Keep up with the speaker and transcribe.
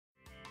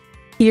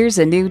Here's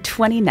a new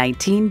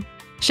 2019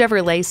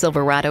 Chevrolet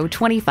Silverado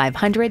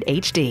 2500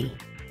 HD.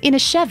 In a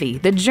Chevy,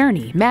 the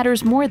journey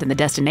matters more than the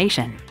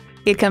destination.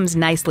 It comes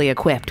nicely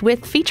equipped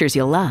with features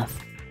you'll love: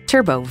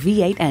 turbo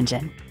V8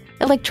 engine,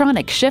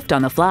 electronic shift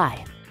on the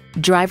fly,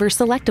 driver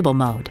selectable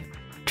mode,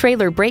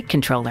 trailer brake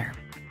controller,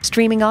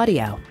 streaming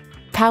audio,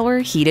 power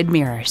heated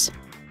mirrors,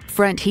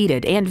 front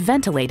heated and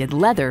ventilated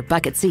leather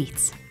bucket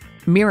seats,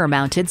 mirror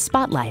mounted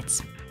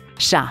spotlights,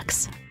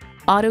 shocks,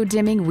 auto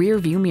dimming rear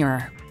view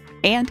mirror,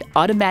 and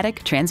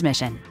automatic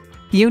transmission.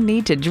 You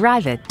need to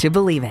drive it to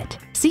believe it.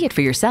 See it for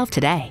yourself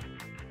today.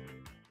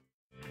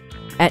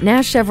 At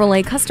Nash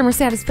Chevrolet, customer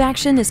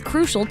satisfaction is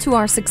crucial to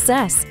our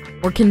success.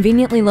 We're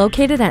conveniently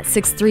located at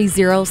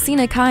 630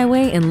 Scenic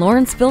Highway in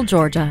Lawrenceville,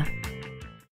 Georgia.